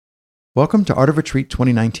Welcome to Art of Retreat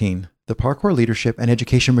 2019, the Parkour Leadership and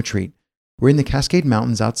Education Retreat. We're in the Cascade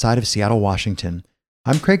Mountains outside of Seattle, Washington.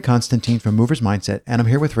 I'm Craig Constantine from Movers Mindset, and I'm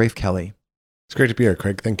here with Rafe Kelly. It's great to be here,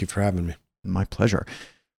 Craig. Thank you for having me. My pleasure.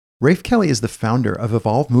 Rafe Kelly is the founder of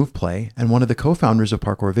Evolve Move Play and one of the co-founders of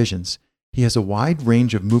Parkour Visions. He has a wide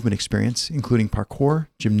range of movement experience, including parkour,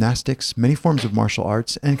 gymnastics, many forms of martial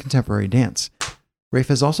arts, and contemporary dance. Rafe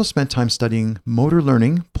has also spent time studying motor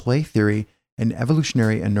learning, play theory, and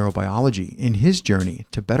evolutionary and neurobiology in his journey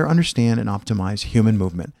to better understand and optimize human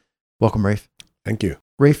movement. Welcome, Rafe. Thank you.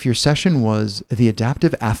 Rafe, your session was The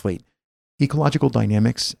Adaptive Athlete, Ecological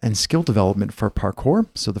Dynamics and Skill Development for Parkour.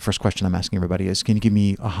 So the first question I'm asking everybody is, can you give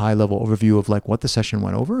me a high-level overview of like what the session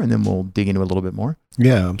went over, and then we'll dig into it a little bit more?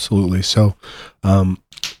 Yeah, absolutely. So the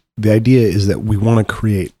idea is that we want to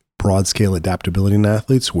create broad-scale adaptability in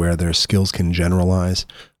athletes where their skills can generalize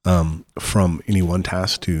from any one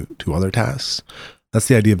task to other tasks. That's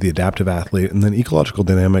the idea of the adaptive athlete. And then ecological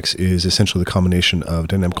dynamics is essentially the combination of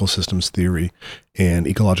dynamical systems theory and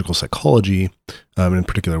ecological psychology. And in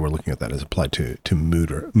particular, we're looking at that as applied to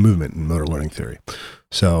movement and motor learning theory.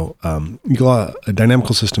 So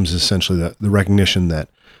dynamical systems is essentially the recognition that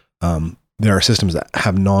there are systems that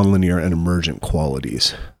have nonlinear and emergent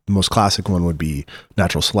qualities. The most classic one would be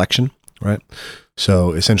natural selection, right?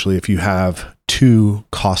 So essentially, if you have two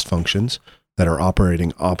cost functions that are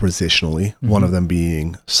operating oppositionally, one of them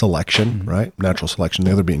being selection, right? Natural selection,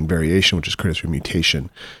 the other being variation, which is created through mutation,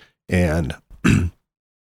 and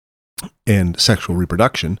sexual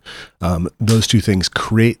reproduction. Those two things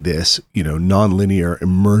create this, nonlinear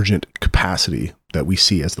emergent capacity that we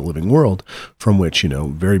see as the living world, from which,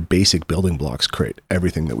 very basic building blocks create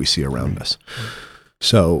everything that we see around us.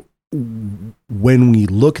 So when we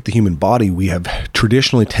look at the human body, we have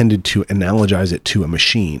traditionally tended to analogize it to a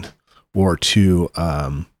machine or to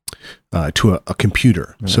a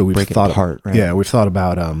computer. So we've thought apart, right? Yeah, we've thought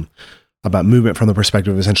about movement from the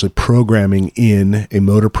perspective of essentially programming in a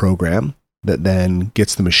motor program that then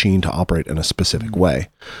gets the machine to operate in a specific way.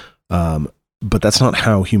 But that's not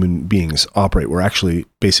how human beings operate. We're actually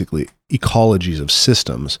basically ecologies of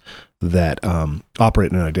systems that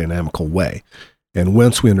operate in a dynamical way. And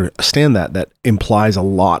once we understand that, that implies a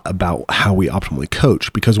lot about how we optimally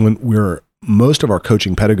coach, because most of our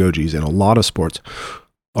coaching pedagogies in a lot of sports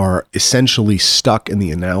are essentially stuck in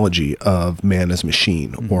the analogy of man as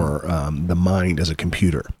machine or the mind as a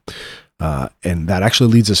computer. And that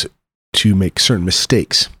actually leads us to make certain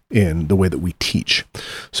mistakes in the way that we teach.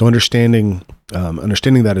 So understanding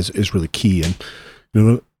that is really key. And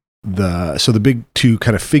the big two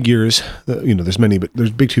kind of figures, there's many, but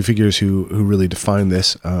there's big two figures who really define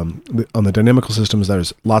this. On the dynamical systems,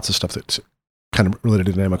 there's lots of stuff that's kind of related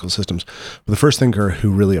to dynamical systems. But the first thinker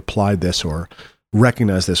who really applied this or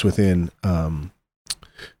recognized this within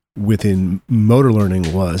motor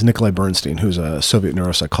learning was Nikolai Bernstein, who's a Soviet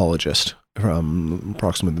neuropsychologist from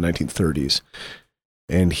approximately the 1930s.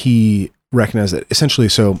 And he recognized that essentially,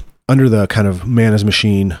 so under the kind of man as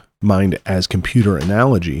machine, mind as computer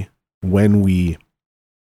analogy, when we,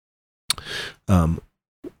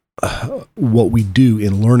 what we do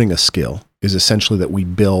in learning a skill is essentially that we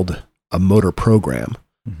build a motor program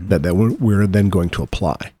that we're then going to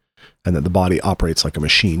apply, and that the body operates like a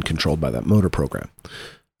machine controlled by that motor program.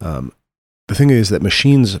 The thing is that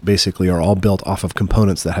machines basically are all built off of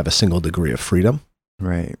components that have a single degree of freedom.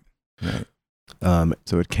 Right.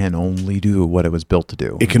 So it can only do what it was built to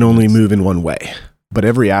do. It can only move in one way. But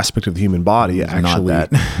every aspect of the human body actually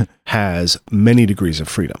has many degrees of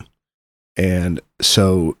freedom. And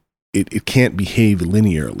so it can't behave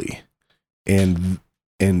linearly. And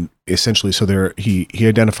essentially, so he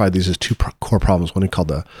identified these as two core problems. One he called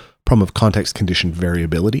the problem of context conditioned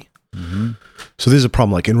variability. So this is a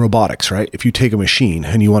problem like in robotics, right? If you take a machine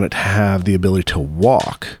and you want it to have the ability to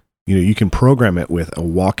walk, you can program it with a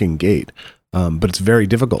walking gait, but it's very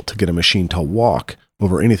difficult to get a machine to walk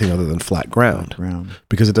over anything other than flat ground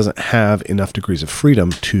because it doesn't have enough degrees of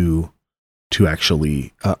freedom to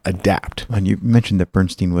actually adapt. And you mentioned that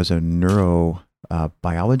Bernstein was a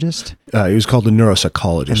neurobiologist. He was called a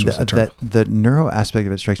neuropsychologist. The neuro aspect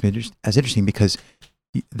of it strikes me as interesting because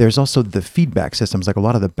there's also the feedback systems. Like a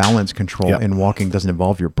lot of the balance control in walking doesn't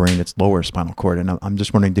involve your brain; it's lower spinal cord. And I'm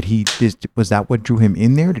just wondering, was that what drew him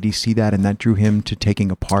in there? Did he see that, and that drew him to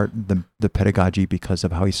taking apart the pedagogy because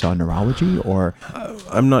of how he saw neurology? Or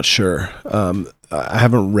I'm not sure. I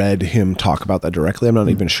haven't read him talk about that directly. I'm not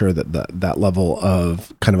even sure that level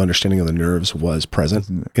of kind of understanding of the nerves was present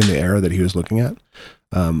in the era that he was looking at.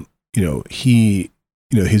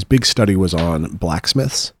 His big study was on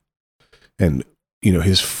blacksmiths, and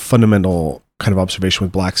his fundamental kind of observation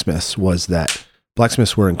with blacksmiths was that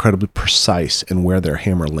blacksmiths were incredibly precise in where their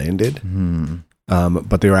hammer landed,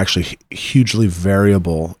 but they were actually hugely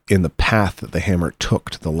variable in the path that the hammer took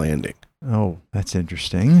to the landing. Oh, that's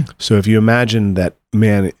interesting. So if you imagine that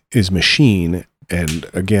man is machine, and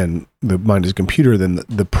again, the mind is computer, then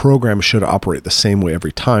the program should operate the same way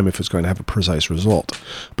every time if it's going to have a precise result.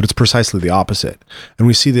 But it's precisely the opposite. And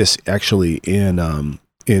we see this actually in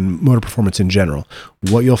motor performance in general.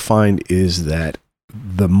 What you'll find is that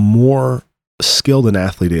the more skilled an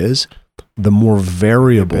athlete is, the more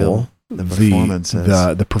variable the performance is.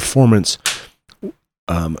 The performance,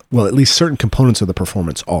 well, at least certain components of the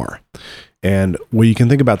performance are. And what you can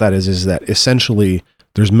think about that is that essentially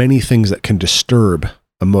there's many things that can disturb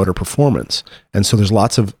a motor performance. And so there's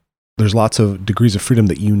lots of degrees of freedom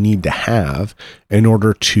that you need to have in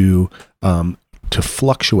order to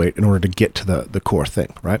fluctuate in order to get to the core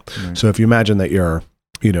thing, right? So if you imagine that you're,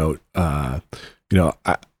 I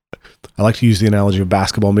like to use the analogy of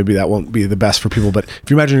basketball. Maybe that won't be the best for people, but if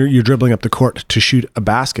you imagine you're dribbling up the court to shoot a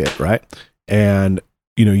basket, right? And,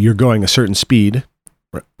 you're going a certain speed,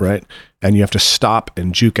 right? And you have to stop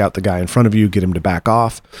and juke out the guy in front of you, get him to back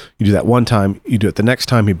off. You do that one time, you do it the next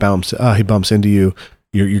time, he bumps into you.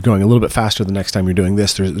 You're going a little bit faster the next time you're doing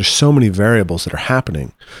this. There's so many variables that are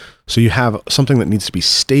happening. So you have something that needs to be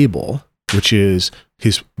stable, which is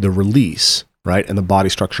the release, right? And the body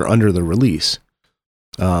structure under the release.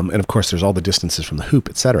 And of course, there's all the distances from the hoop,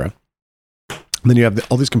 et cetera. And then you have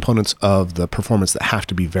all these components of the performance that have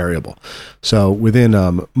to be variable. So within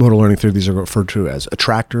motor learning theory, these are referred to as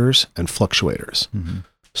attractors and fluctuators. Mm-hmm.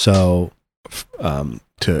 So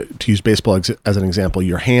to use baseball as an example,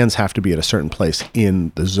 your hands have to be at a certain place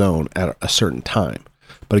in the zone at a certain time.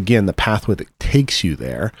 But again, the pathway that takes you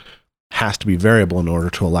there has to be variable in order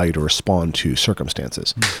to allow you to respond to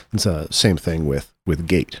circumstances. Mm-hmm. It's the same thing with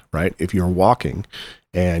gait, right? If you're walking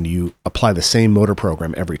and you apply the same motor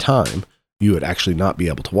program every time, you would actually not be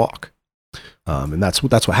able to walk. And that's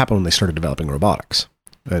what happened when they started developing robotics.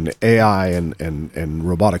 And AI and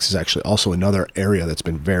robotics is actually also another area that's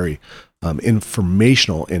been very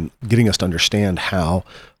informational in getting us to understand how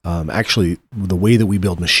actually the way that we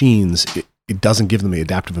build machines, it doesn't give them the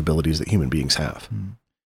adaptive abilities that human beings have.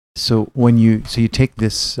 So when you take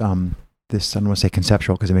this, I don't want to say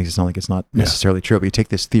conceptual because it makes it sound like it's not necessarily true, but you take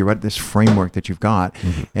this this framework that you've got,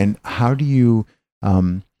 and how do you,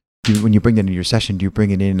 when you bring that into your session, do you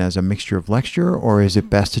bring it in as a mixture of lecture, or is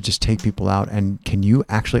it best to just take people out and can you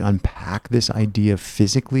actually unpack this idea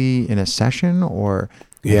physically in a session, or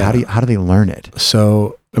how do they learn it?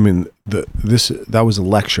 So, I mean, that was a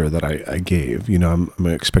lecture that I gave. I'm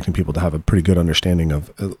expecting people to have a pretty good understanding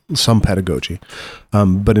of some pedagogy,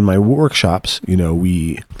 but in my workshops,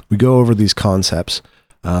 we go over these concepts.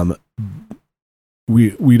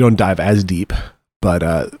 We don't dive as deep. But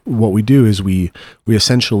what we do is we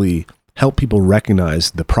essentially help people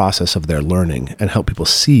recognize the process of their learning and help people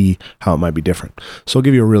see how it might be different. So I'll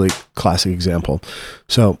give you a really classic example.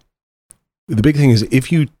 So the big thing is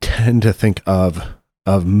if you tend to think of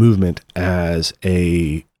movement as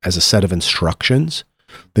a set of instructions,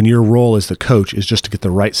 then your role as the coach is just to get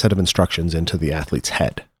the right set of instructions into the athlete's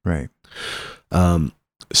head. Right. But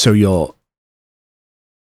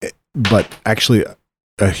actually,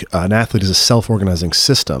 an athlete is a self-organizing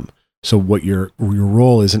system. So what your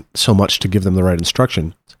role isn't so much to give them the right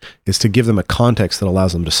instruction, is to give them a context that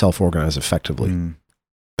allows them to self-organize effectively.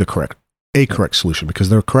 A correct solution, because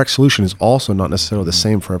the correct solution is also not necessarily the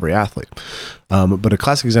same for every athlete. But a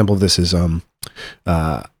classic example of this is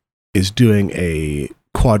doing a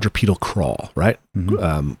quadrupedal crawl, right?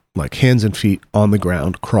 Like hands and feet on the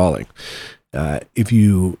ground crawling.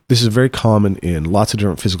 This is very common in lots of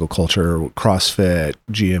different physical culture, CrossFit,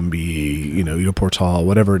 GMB, Ido Portal,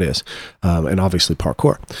 whatever it is, and obviously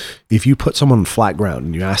parkour. If you put someone on flat ground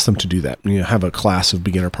and you ask them to do that, and you have a class of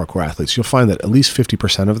beginner parkour athletes, you'll find that at least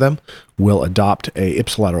 50% of them will adopt a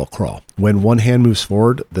ipsilateral crawl. When one hand moves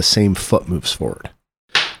forward, the same foot moves forward.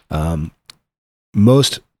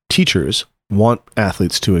 Most teachers want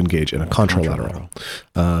athletes to engage in a contralateral.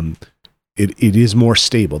 It is more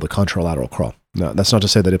stable, the contralateral crawl. Now, that's not to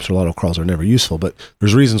say that ipsilateral crawls are never useful, but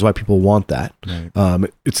there's reasons why people want that. Right.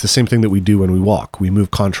 It's the same thing that we do when we walk. We move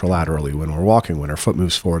contralaterally when we're walking. When our foot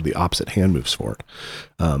moves forward, the opposite hand moves forward.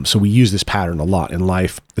 So we use this pattern a lot in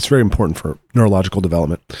life. It's very important for neurological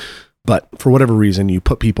development. But for whatever reason, you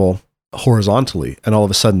put people horizontally, and all of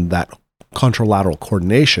a sudden that contralateral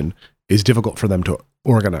coordination is difficult for them to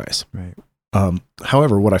organize. Right.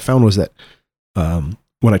 However, what I found was that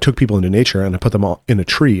when I took people into nature and I put them all in a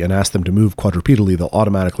tree and asked them to move quadrupedally, they'll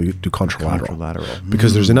automatically do contralateral.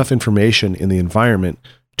 Because there's enough information in the environment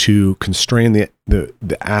to constrain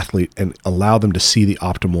the athlete and allow them to see the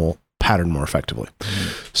optimal pattern more effectively.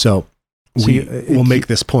 So we'll make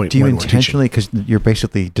this point. Do you intentionally, because you're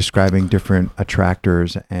basically describing different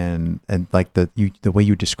attractors and like the way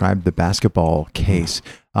you described the basketball case,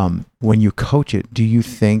 when you coach it, do you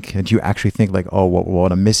actually think like, oh,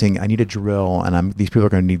 what I'm missing, I need a drill and these people are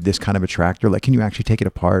going to need this kind of attractor? Like, can you actually take it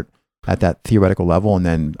apart at that theoretical level and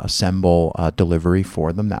then assemble a delivery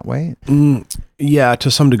for them that way? Yeah, to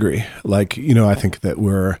some degree. Like, I think that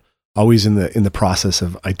we're always in the process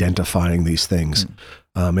of identifying these things.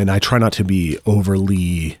 And I try not to be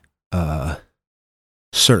overly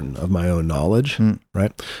certain of my own knowledge,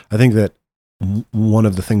 right? I think that one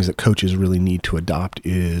of the things that coaches really need to adopt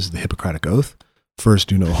is the Hippocratic Oath. First,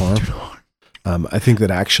 do no harm. I think that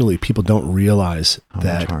actually people don't realize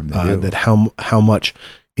that how much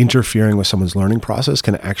interfering with someone's learning process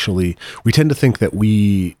can actually, we tend to think that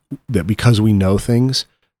because we know things,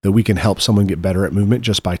 that we can help someone get better at movement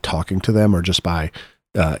just by talking to them or just by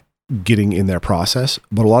getting in their process.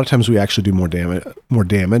 But a lot of times we actually do more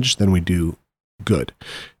damage than we do good.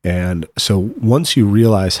 And so once you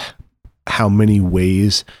realize how many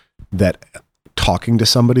ways that talking to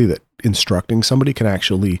somebody, that instructing somebody can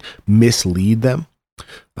actually mislead them,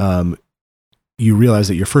 you realize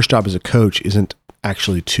that your first job as a coach isn't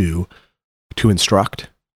actually to instruct.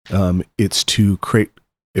 It's to create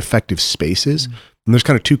effective spaces. And there's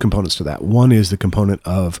kind of two components to that. One is the component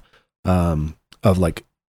of like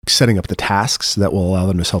setting up the tasks that will allow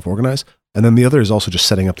them to self-organize. And then the other is also just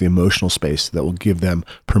setting up the emotional space that will give them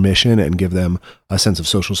permission and give them a sense of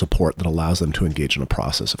social support that allows them to engage in a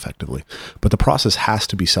process effectively. But the process has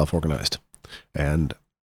to be self-organized. And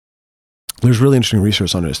there's really interesting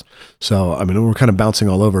research on this. So, I mean, we're kind of bouncing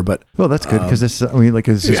all over, but... Well, that's good because this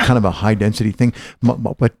is kind of a high density thing.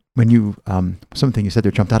 But when you, something you said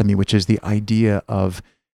there jumped out at me, which is the idea of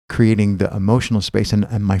creating the emotional space.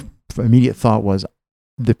 And my immediate thought was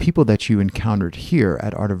the people that you encountered here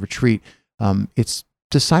at Art of Retreat, it's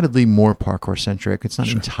decidedly more parkour centric. It's not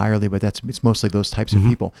entirely, but it's mostly those types of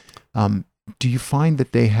people. Do you find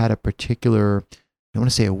that they had a particular... I don't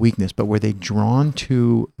want to say a weakness, but were they drawn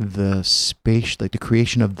to the space, like the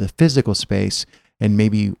creation of the physical space, and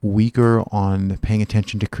maybe weaker on paying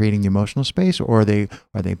attention to creating the emotional space, or are they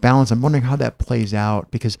balanced? I'm wondering how that plays out,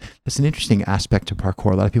 because that's an interesting aspect to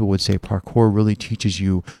parkour. A lot of people would say parkour really teaches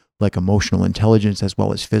you like emotional intelligence as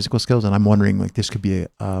well as physical skills, and I'm wondering like this could be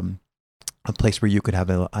a place where you could have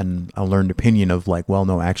a learned opinion of like, well,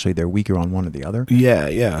 no, actually they're weaker on one or the other.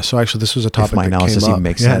 Yeah. So actually this was a topic if my analysis even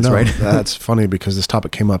makes sense, right? That's funny because this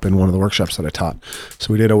topic came up in one of the workshops that I taught.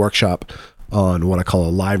 So we did a workshop on what I call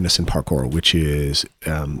aliveness in parkour, which is...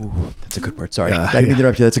 that's a good word. Sorry. I didn't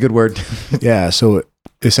interrupt you. That's a good word. Yeah. So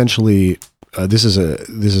essentially this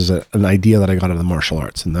is an idea that I got out of the martial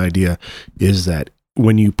arts. And the idea is that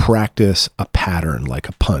when you practice a pattern like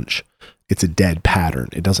a punch, it's a dead pattern.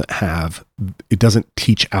 It doesn't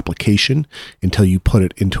teach application until you put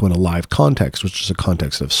it into an alive context, which is a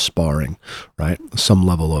context of sparring, right? Some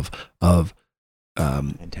level of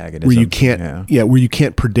antagonism, where you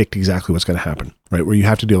can't predict exactly what's going to happen, right? Where you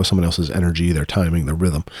have to deal with someone else's energy, their timing, their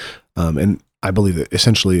rhythm. And I believe that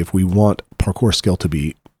essentially if we want parkour skill to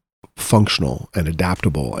be functional and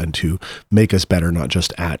adaptable and to make us better, not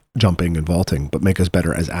just at jumping and vaulting, but make us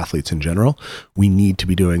better as athletes in general, we need to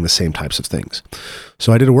be doing the same types of things.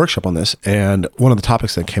 So I did a workshop on this, and one of the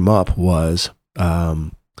topics that came up was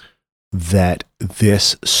that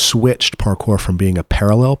this switched parkour from being a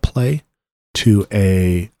parallel play to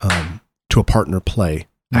a partner play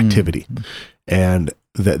activity, and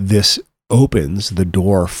that this opens the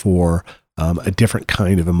door for a different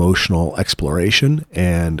kind of emotional exploration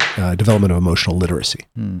and development of emotional literacy.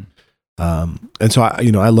 And so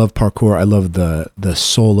I love parkour. I love the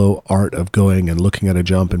solo art of going and looking at a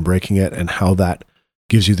jump and breaking it, and how that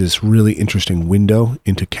gives you this really interesting window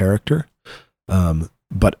into character.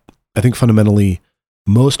 But I think fundamentally,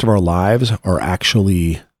 most of our lives are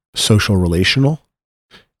actually social relational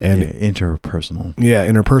and interpersonal. Yeah,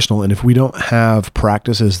 interpersonal. And if we don't have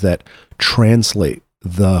practices that translate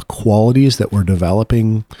the qualities that we're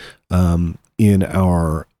developing in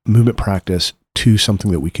our movement practice to something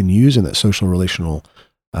that we can use in that social relational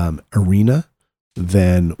arena,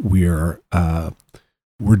 then we're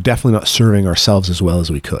definitely not serving ourselves as well as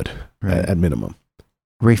we could, right, at minimum.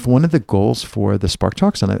 Rafe, one of the goals for the Spark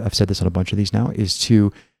Talks, and I've said this on a bunch of these now, is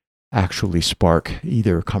to actually spark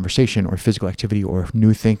either conversation or physical activity or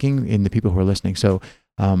new thinking in the people who are listening. So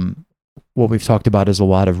what we've talked about is a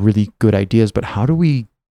lot of really good ideas, but how do we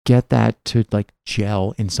get that to like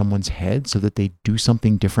gel in someone's head so that they do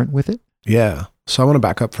something different with it? Yeah. So I want to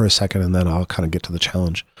back up for a second and then I'll kind of get to the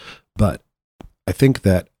challenge. But I think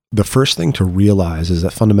that the first thing to realize is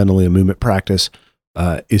that fundamentally a movement practice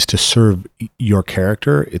is to serve your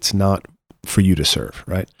character. It's not for you to serve,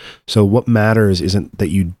 right? So what matters isn't that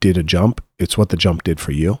you did a jump, it's what the jump did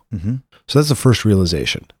for you. Mm-hmm. So that's the first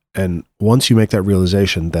realization. And once you make that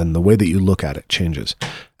realization, then the way that you look at it changes.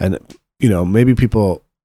 And, maybe people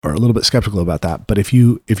are a little bit skeptical about that. But if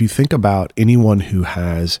you think about anyone who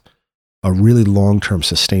has a really long-term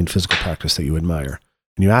sustained physical practice that you admire,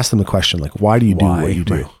 and you ask them the question, like, why do you do what you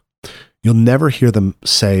do? Right. You'll never hear them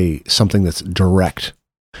say something that's direct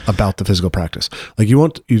about the physical practice. Like you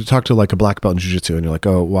talk to like a black belt in jiu-jitsu and you're like,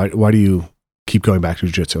 oh, why do you keep going back to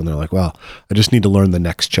jiu-jitsu? And they're like, well, I just need to learn the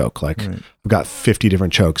next choke. Like I've got 50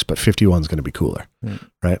 different chokes, but 51 is going to be cooler.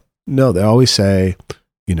 Right. No, they always say,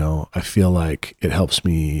 I feel like it helps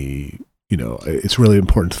me, it's really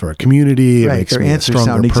important for a community. Right. It makes Their me a answers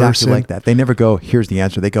stronger sound person. exactly like that. They never go, here's the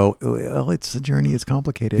answer. They go, well, it's a journey. It's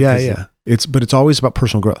complicated. Yeah. But it's always about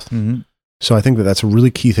personal growth. Mm-hmm. So I think that that's a really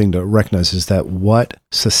key thing to recognize is that what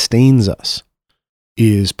sustains us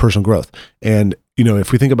is personal growth. And,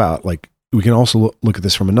 if we think about like, we can also look at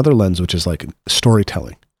this from another lens, which is like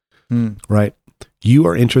storytelling, right? You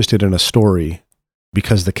are interested in a story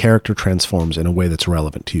because the character transforms in a way that's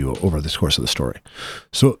relevant to you over the course of the story.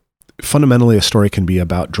 So fundamentally, a story can be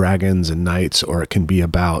about dragons and knights, or it can be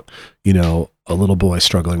about, a little boy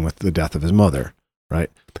struggling with the death of his mother, right?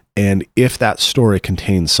 And if that story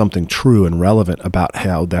contains something true and relevant about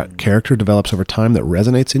how that character develops over time that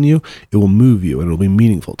resonates in you, it will move you and it will be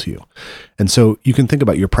meaningful to you. And so you can think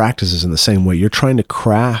about your practices in the same way. You're trying to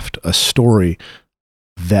craft a story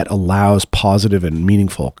that allows positive and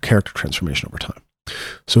meaningful character transformation over time.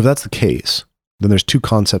 So if that's the case, then there's two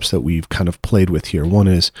concepts that we've kind of played with here. One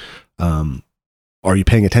is, are you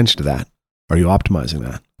paying attention to that? Are you optimizing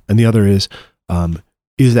that? And the other is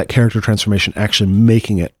that character transformation actually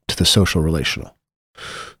making it to the social relational?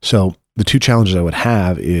 So the two challenges I would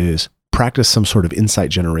have is practice some sort of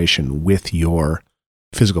insight generation with your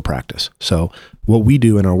physical practice. So what we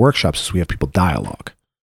do in our workshops is we have people dialogue.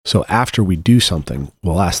 So after we do something,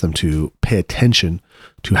 we'll ask them to pay attention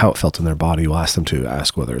to how it felt in their body. We'll ask them to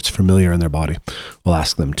ask whether it's familiar in their body. We'll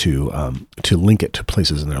ask them to link it to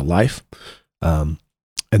places in their life. And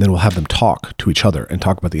then we'll have them talk to each other and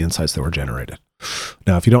talk about the insights that were generated.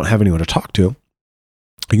 Now, if you don't have anyone to talk to,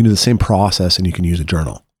 you can do the same process and you can use a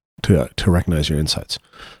journal to recognize your insights.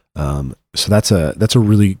 So that's a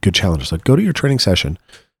really good challenge. It's like, go to your training session,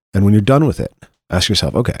 and when you're done with it, ask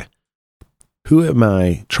yourself, okay, who am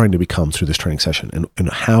I trying to become through this training session? And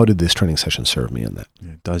how did this training session serve me in that?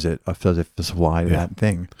 Does it supply that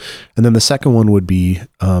thing? And then the second one would be,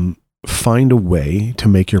 find a way to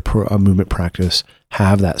make your movement practice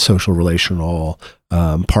have that social relational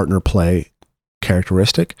partner play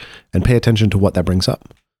characteristic, and pay attention to what that brings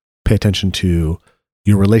up. Pay attention to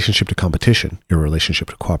your relationship to competition, your relationship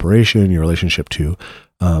to cooperation, your relationship to,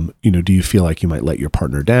 do you feel like you might let your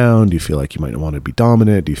partner down? Do you feel like you might want to be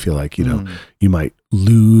dominant? Do you feel like, you might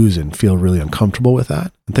lose and feel really uncomfortable with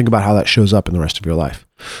that? And think about how that shows up in the rest of your life.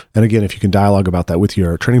 And again, if you can dialogue about that with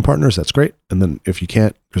your training partners, that's great. And then if you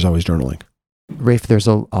can't, there's always journaling. Rafe, there's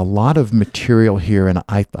a lot of material here, and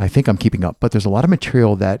I think I'm keeping up, but there's a lot of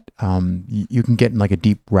material that you can get in like a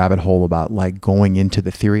deep rabbit hole about like going into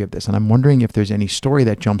the theory of this. And I'm wondering if there's any story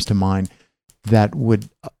that jumps to mind that would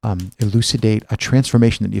elucidate a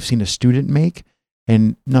transformation that you've seen a student make.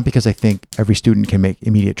 And not because I think every student can make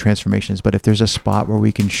immediate transformations, but if there's a spot where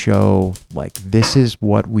we can show like, this is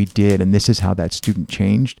what we did and this is how that student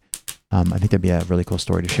changed, I think that'd be a really cool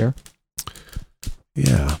story to share.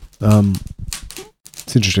 Yeah.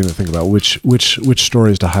 It's interesting to think about which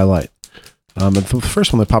stories to highlight. And the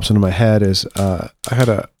first one that pops into my head is I had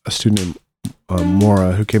a student,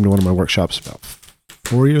 Maura, who came to one of my workshops about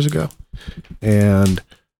 4 years ago. And,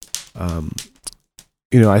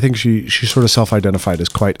 I think she sort of self-identified as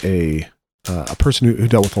quite a person who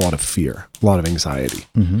dealt with a lot of fear, a lot of anxiety.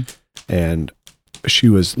 Mm-hmm. And she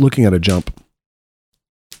was looking at a jump,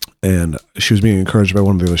 and she was being encouraged by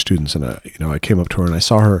one of the other students. And I came up to her and I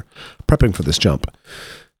saw her prepping for this jump.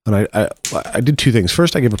 And I did two things.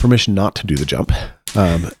 First, I gave her permission not to do the jump,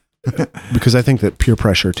 because I think that peer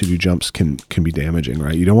pressure to do jumps can be damaging,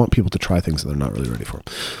 right? You don't want people to try things that they're not really ready for.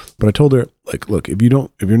 But I told her, like, look, if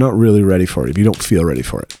you're not really ready for it, if you don't feel ready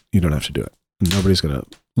for it, you don't have to do it. Nobody's going to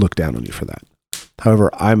look down on you for that.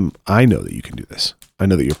 However, I know that you can do this. I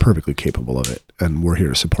know that you're perfectly capable of it, and we're here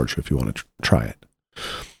to support you if you want to try it.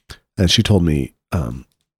 And she told me,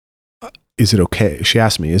 is it okay? She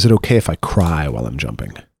asked me, is it okay if I cry while I'm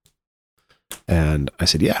jumping? And I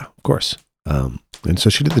said, yeah, of course. And so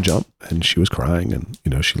she did the jump, and she was crying, and,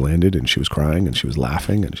 you know, she landed, and she was crying, and she was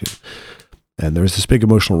laughing, and there was this big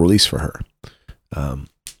emotional release for her.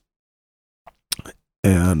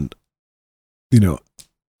 And, you know,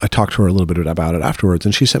 I talked to her a little bit about it afterwards,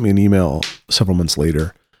 and she sent me an email several months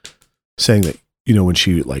later saying that, you know, when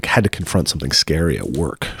she like had to confront something scary at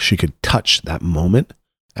work, she could touch that moment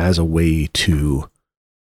as a way to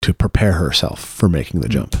prepare herself for making the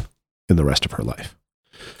jump in the rest of her life.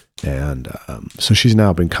 And so she's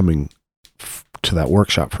now been coming to that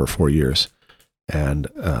workshop for 4 years. And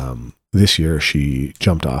this year she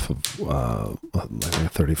jumped off of like a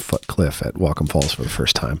 30-foot cliff at Whatcom Falls for the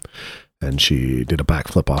first time. And she did a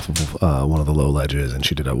backflip off of one of the low ledges, and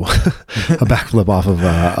she did a backflip off of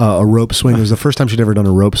a rope swing. It was the first time she'd ever done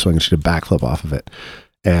a rope swing, and she did a backflip off of it.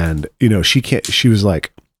 And, you know, she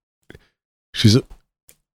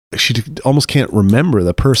almost can't remember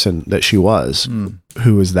the person that she was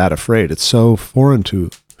who was that afraid. It's so foreign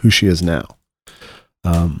to who she is now.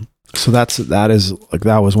 So that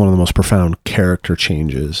was one of the most profound character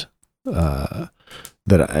changes that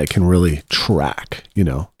I can really track, you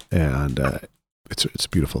know. And it's a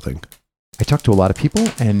beautiful thing. I talk to a lot of people,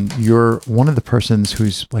 and you're one of the persons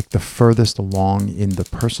who's like the furthest along in the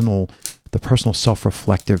personal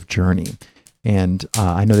self-reflective journey. And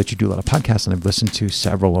I know that you do a lot of podcasts, and I've listened to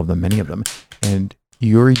several of them, many of them. And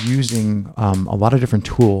you're using a lot of different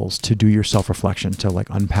tools to do your self-reflection, to like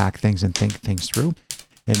unpack things and think things through.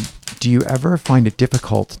 And do you ever find it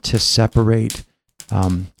difficult to separate?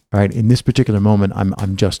 Right, in this particular moment,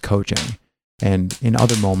 I'm just coaching. And in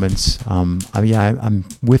other moments, I'm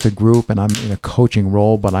with a group and I'm in a coaching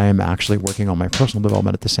role, but I am actually working on my personal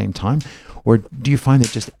development at the same time. Or do you find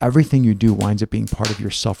that just everything you do winds up being part of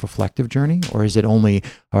your self-reflective journey? Or is it only,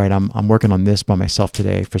 all right, I'm working on this by myself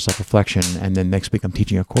today for self-reflection, and then next week I'm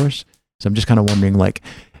teaching a course? So I'm just kind of wondering, like,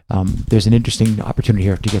 there's an interesting opportunity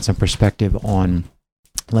here to get some perspective on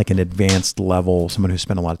like an advanced level, someone who's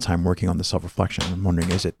spent a lot of time working on the self-reflection. I'm wondering,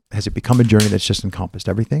 has it become a journey that's just encompassed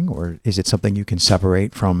everything, or is it something you can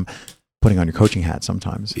separate from putting on your coaching hat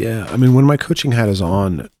sometimes? Yeah. I mean, when my coaching hat is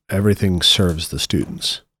on, everything serves the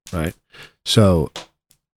students, right? So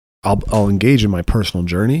I'll engage in my personal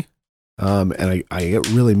journey, and I get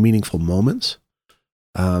really meaningful moments.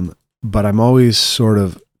 But I'm always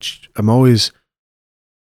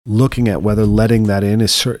looking at whether letting that in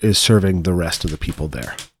is serving the rest of the people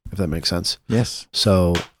there, if that makes sense. Yes.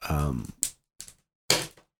 So I'm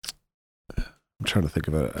trying to think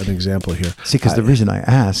of an example here. See, because the reason I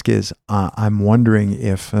ask is I'm wondering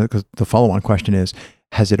if, because the follow-on question is,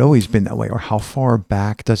 has it always been that way, or how far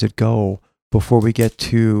back does it go before we get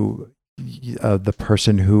to the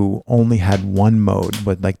person who only had one mode,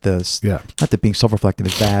 but like not that being self-reflective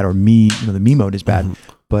is bad, or me, the me mode is bad,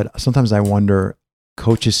 but sometimes I wonder,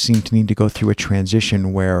 coaches seem to need to go through a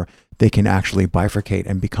transition where they can actually bifurcate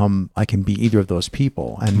and become, I can be either of those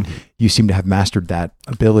people. And you seem to have mastered that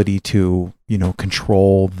ability to,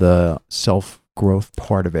 control the self-growth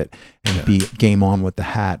part of it and be game on with the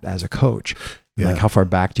hat as a coach. Yeah. Like, how far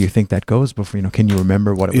back do you think that goes before, can you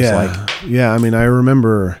remember what it was like? Yeah. I mean, I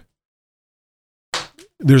remember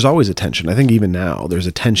there's always a tension. I think even now there's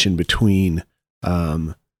a tension between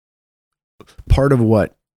part of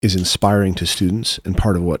what is inspiring to students and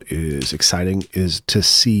part of what is exciting is to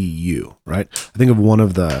see you, right? I think of one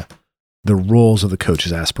of the roles of the coach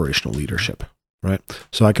is aspirational leadership, right?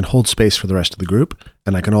 So I can hold space for the rest of the group,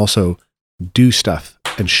 and I can also do stuff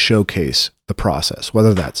and showcase the process,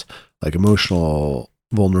 whether that's like emotional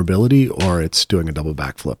vulnerability or it's doing a double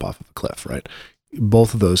backflip off of a cliff, right?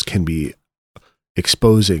 Both of those can be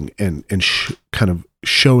exposing and kind of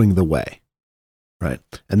showing the way. Right.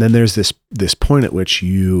 And then there's this point at which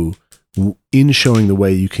in showing the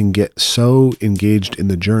way, you can get so engaged in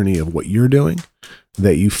the journey of what you're doing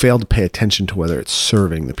that you fail to pay attention to whether it's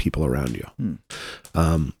serving the people around you.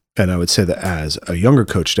 And I would say that as a younger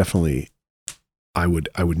coach, definitely I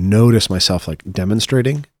would notice myself like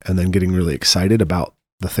demonstrating and then getting really excited about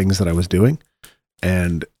the things that I was doing,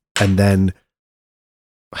 and then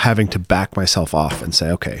having to back myself off and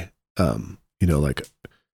say, okay, like,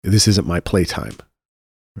 this isn't my playtime.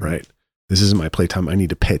 Right. This isn't my playtime. I need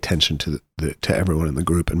to pay attention to everyone in the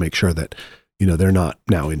group and make sure that, they're not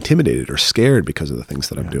now intimidated or scared because of the things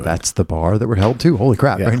that I'm doing. That's the bar that we're held to. Holy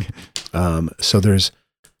crap. Yeah. Right? So there's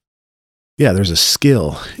a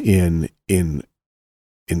skill in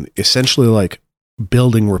essentially like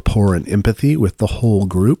building rapport and empathy with the whole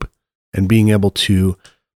group and being able to,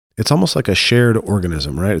 it's almost like a shared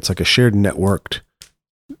organism, right? It's like a shared networked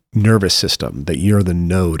nervous system that you're the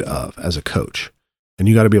node of as a coach. And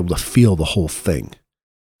you got to be able to feel the whole thing.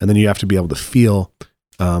 And then you have to be able to feel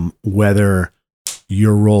whether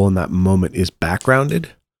your role in that moment is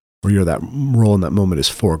backgrounded, or that role in that moment is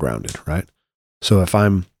foregrounded, right? So if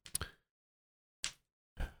I'm,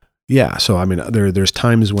 so I mean, there's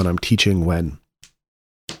times when I'm teaching when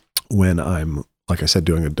I'm, like I said,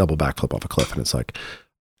 doing a double backflip off a cliff, and it's like,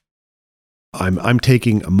 I'm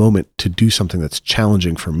taking a moment to do something that's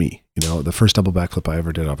challenging for me. You know, the first double backflip I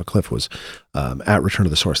ever did off a cliff was at Return to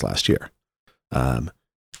the Source last year. And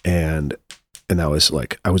that was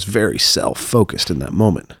like, I was very self-focused in that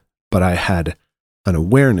moment, but I had an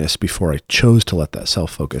awareness before I chose to let that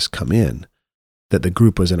self-focus come in, that the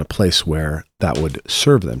group was in a place where that would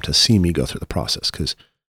serve them to see me go through the process. Because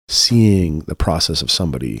seeing the process of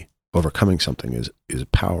somebody overcoming something is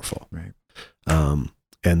powerful. Right.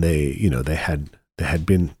 And they had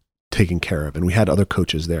been taken care of, and we had other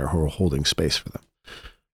coaches there who were holding space for them,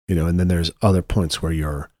 you know. And then there's other points where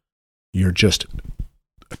you're just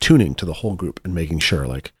attuning to the whole group and making sure,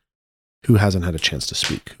 like, who hasn't had a chance to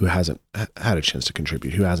speak, who hasn't had a chance to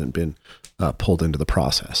contribute, who hasn't been pulled into the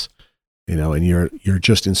process, you know. And you're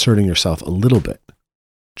just inserting yourself a little bit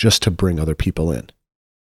just to bring other people in.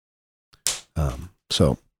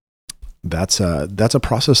 So that's a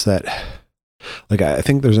process that, like, I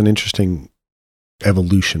think there's an interesting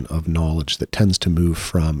evolution of knowledge that tends to move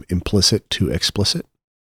from implicit to explicit.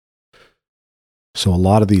 So a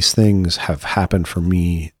lot of these things have happened for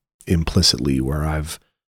me implicitly, where I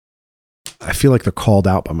feel like they're called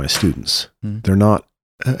out by my students. They're not,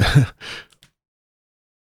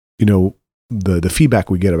 you know, the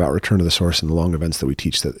feedback we get about Return to the Source and the long events that we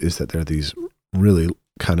teach is that they're these really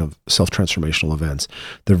kind of self-transformational events.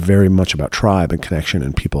 They're very much about tribe and connection,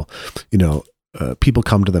 and people, you know, people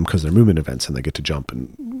come to them because they're movement events and they get to jump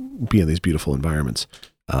and be in these beautiful environments.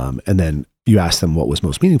 And then you ask them what was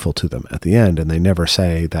most meaningful to them at the end, and they never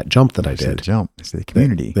say that jump that I did. The jump. It's the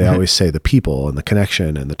community. They always say the people and the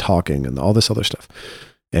connection and the talking and all this other stuff.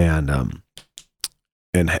 And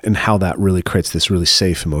how that really creates this really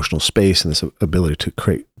safe emotional space and this ability to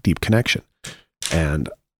create deep connection. And,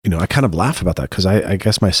 you know, I kind of laugh about that, because I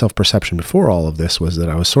guess my self-perception before all of this was that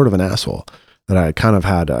I was sort of an asshole, that I kind of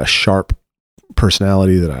had a sharp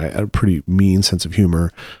personality, that I had a pretty mean sense of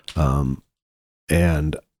humor.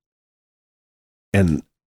 And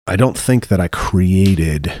I don't think that I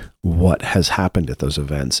created what has happened at those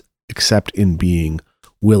events, except in being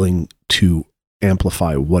willing to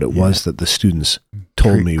amplify what it was that the students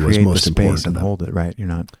told me was most important to them. And hold it, right? You're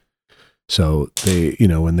not. So they, you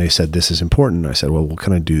know, when they said this is important, I said, well, what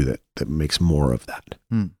can I do that makes more of that?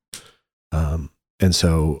 And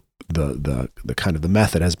so the kind of the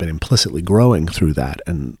method has been implicitly growing through that,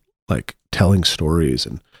 and like telling stories.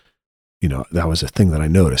 And, you know, that was a thing that I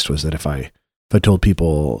noticed, was that if I told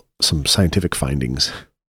people some scientific findings,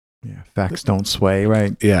 facts don't sway,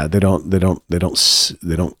 right? Yeah, they don't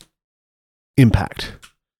impact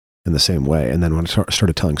in the same way. And then when I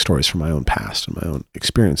started telling stories from my own past and my own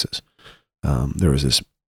experiences, there was this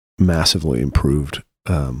massively improved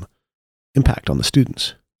impact on the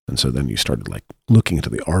students. And so then you started like looking into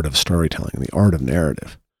the art of storytelling and the art of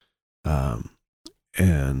narrative.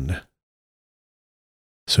 And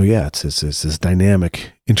so, yeah, it's this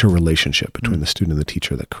dynamic interrelationship between the student and the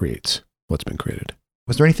teacher that creates what's been created.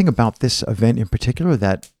 Was there anything about this event in particular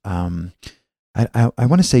that I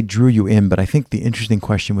want to say drew you in, but I think the interesting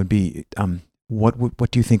question would be,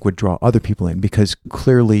 what do you think would draw other people in? Because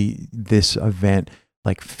clearly this event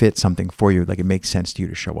like fit something for you, like it makes sense to you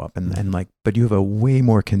to show up, and like, but you have a way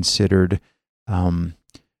more considered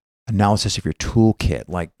analysis of your toolkit.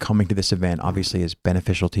 Like, coming to this event obviously is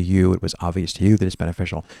beneficial to you. It was obvious to you that it's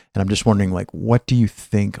beneficial. And I'm just wondering, like, what do you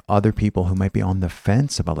think other people who might be on the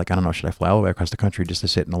fence about, like, I don't know, should I fly all the way across the country just to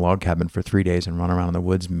sit in a log cabin for 3 days and run around in the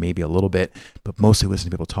woods, maybe a little bit, but mostly listen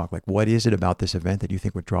to people talk? Like, what is it about this event that you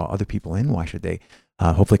think would draw other people in? Why should they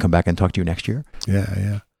hopefully come back and talk to you next year?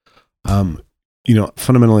 Yeah. You know,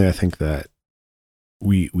 fundamentally, I think that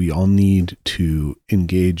we all need to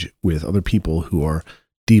engage with other people who are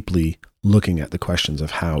deeply looking at the questions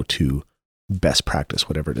of how to best practice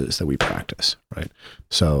whatever it is that we practice, right?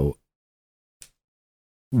 So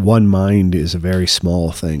one mind is a very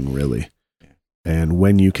small thing, really. And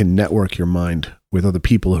when you can network your mind with other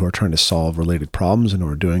people who are trying to solve related problems and who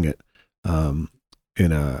are doing it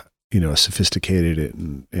in a, you know, a sophisticated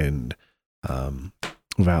and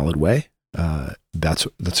valid way,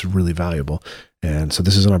 that's really valuable. And so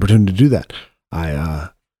this is an opportunity to do that.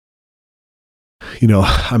 I'm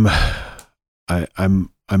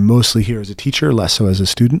mostly here as a teacher, less so as a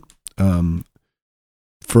student.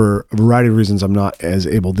 For a variety of reasons, I'm not as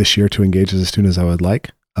able this year to engage as a student as I would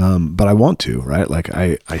like. But I want to, right? Like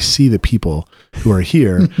I see the people who are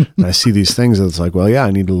here and I see these things and it's like, well, yeah,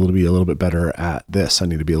 I need to be a little bit better at this. I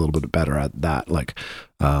need to be a little bit better at that. Like,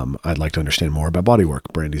 I'd like to understand more about body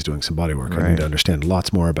work. Brandy's doing some body work. Right. I need to understand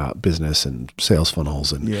lots more about business and sales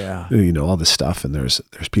funnels and, all this stuff. And there's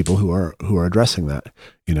people who are addressing that.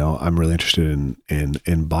 I'm really interested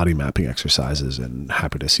in body mapping exercises and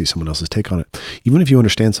happy to see someone else's take on it. Even if you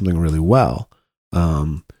understand something really well,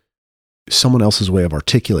 someone else's way of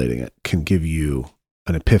articulating it can give you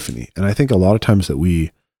an epiphany. And I think a lot of times that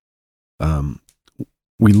we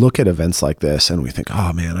look at events like this and we think,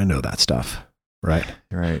 oh man, I know that stuff. Right.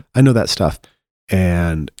 I know that stuff.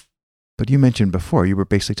 But you mentioned before, you were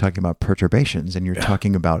basically talking about perturbations and you're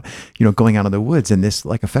talking about, going out of the woods and this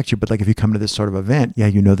like affects you. But like if you come to this sort of event,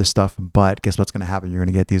 you know this stuff, but guess what's going to happen? You're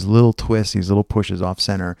going to get these little twists, these little pushes off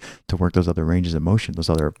center to work those other ranges of motion, those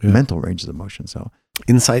other mental ranges of motion. So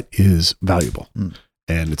insight is valuable and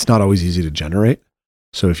it's not always easy to generate.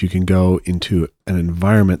 So if you can go into an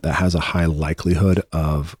environment that has a high likelihood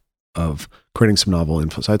of creating some novel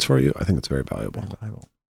insights for you, I think it's very valuable.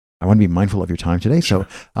 I want to be mindful of your time today. Sure.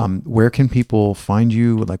 So where can people find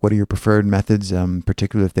you? Like, what are your preferred methods,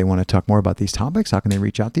 particularly if they want to talk more about these topics? How can they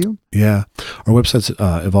reach out to you? Yeah. Our website's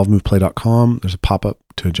evolvemoveplay.com. There's a pop-up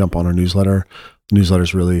to jump on our newsletter. The newsletter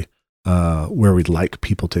is really where we'd like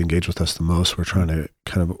people to engage with us the most. We're trying to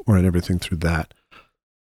kind of orient everything through that.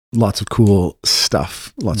 Lots of cool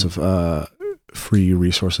stuff, lots of free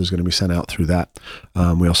resources going to be sent out through that.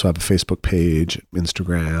 We also have a Facebook page,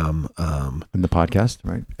 Instagram. And the podcast,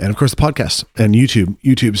 right? And of course the podcast and YouTube.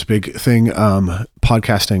 YouTube's a big thing.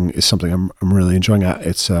 Podcasting is something I'm really enjoying.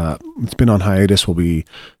 It's been on hiatus. We'll be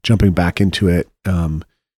jumping back into it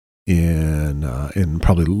in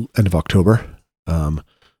probably end of October.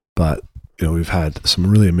 But we've had some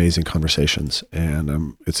really amazing conversations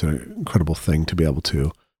and it's an incredible thing to be able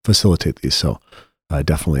to facilitate these. So I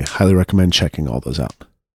definitely highly recommend checking all those out.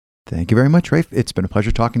 Thank you very much, Rafe. It's been a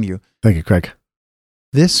pleasure talking to you. Thank you, Craig.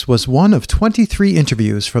 This was one of 23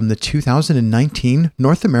 interviews from the 2019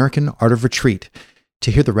 North American Art of Retreat. To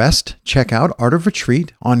hear the rest, check out Art of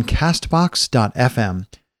Retreat on castbox.fm.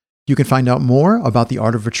 You can find out more about the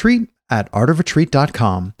Art of Retreat at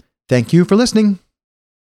artofretreat.com. Thank you for listening.